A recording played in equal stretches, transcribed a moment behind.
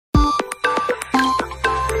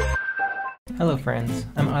Hello friends,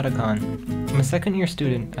 I'm Atakan. I'm a second-year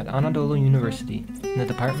student at Anadolu University in the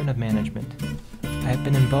Department of Management. I have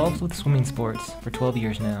been involved with swimming sports for 12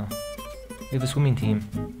 years now. We have a swimming team.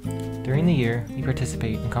 During the year, we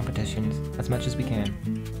participate in competitions as much as we can.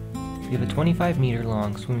 We have a 25-meter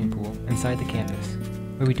long swimming pool inside the campus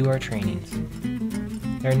where we do our trainings.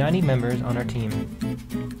 There are 90 members on our team,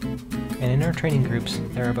 and in our training groups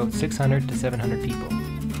there are about 600 to 700 people.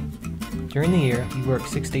 During the year, we work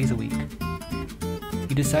 6 days a week.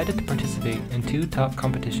 We decided to participate in 2 top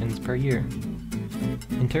competitions per year.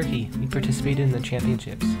 In Turkey, we participated in the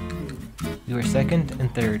championships. We were 2nd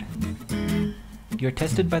and 3rd. You are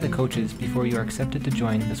tested by the coaches before you are accepted to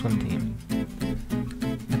join the swim team.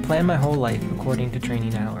 I plan my whole life according to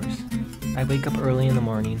training hours. I wake up early in the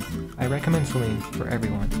morning. I recommend swimming for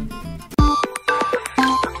everyone.